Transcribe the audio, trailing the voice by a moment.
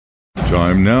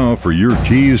Time now for your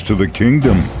keys to the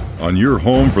kingdom on your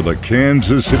home for the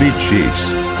Kansas City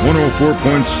Chiefs.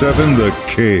 104.7 The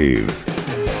Cave.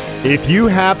 If you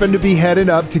happen to be headed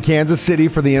up to Kansas City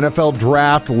for the NFL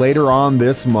Draft later on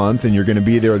this month and you're going to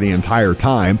be there the entire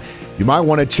time, you might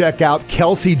want to check out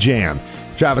Kelce Jam.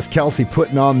 Travis Kelce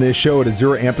putting on this show at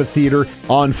Azure Amphitheater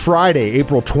on Friday,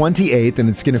 April 28th, and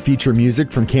it's going to feature music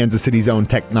from Kansas City's own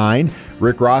Tech 9.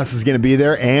 Rick Ross is going to be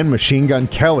there, and Machine Gun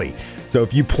Kelly. So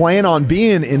if you plan on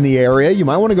being in the area, you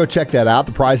might want to go check that out.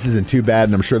 The price isn't too bad,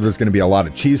 and I'm sure there's going to be a lot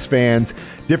of Chiefs fans,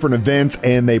 different events,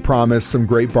 and they promise some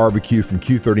great barbecue from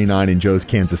Q39 and Joe's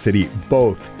Kansas City,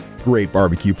 both great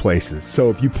barbecue places. So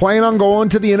if you plan on going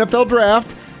to the NFL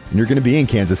Draft and you're going to be in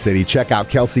Kansas City, check out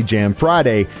Kelce Jam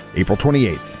Friday, April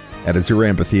 28th at Azure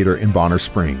Amphitheater in Bonner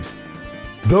Springs.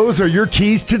 Those are your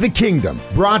keys to the kingdom,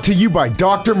 brought to you by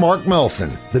Dr. Mark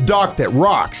Melson, the doc that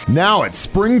rocks, now at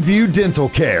Springview Dental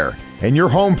Care. And your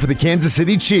home for the Kansas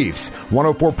City Chiefs,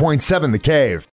 104.7 The Cave.